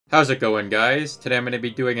How's it going, guys? Today I'm going to be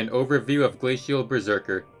doing an overview of Glacial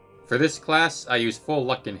Berserker. For this class, I use full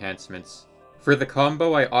luck enhancements. For the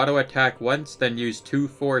combo, I auto-attack once, then use 2,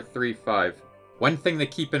 4, 3, 5. One thing to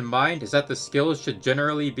keep in mind is that the skills should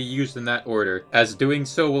generally be used in that order, as doing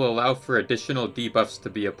so will allow for additional debuffs to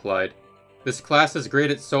be applied. This class is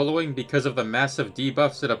great at soloing because of the massive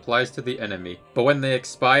debuffs it applies to the enemy, but when they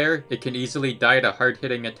expire, it can easily die to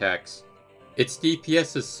hard-hitting attacks. Its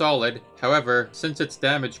DPS is solid, however, since its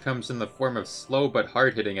damage comes in the form of slow but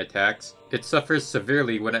hard-hitting attacks, it suffers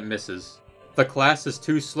severely when it misses. The class is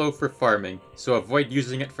too slow for farming, so avoid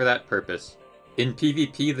using it for that purpose. In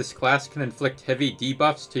PvP, this class can inflict heavy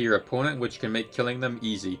debuffs to your opponent which can make killing them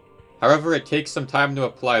easy. However, it takes some time to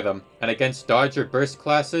apply them, and against dodge or burst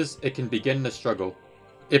classes, it can begin to struggle.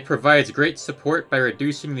 It provides great support by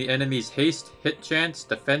reducing the enemy's haste, hit chance,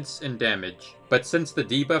 defense, and damage. But since the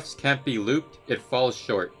debuffs can't be looped, it falls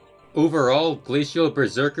short. Overall, Glacial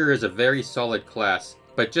Berserker is a very solid class,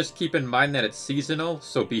 but just keep in mind that it's seasonal,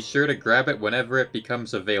 so be sure to grab it whenever it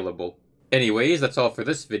becomes available. Anyways, that's all for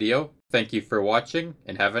this video. Thank you for watching,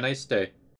 and have a nice day.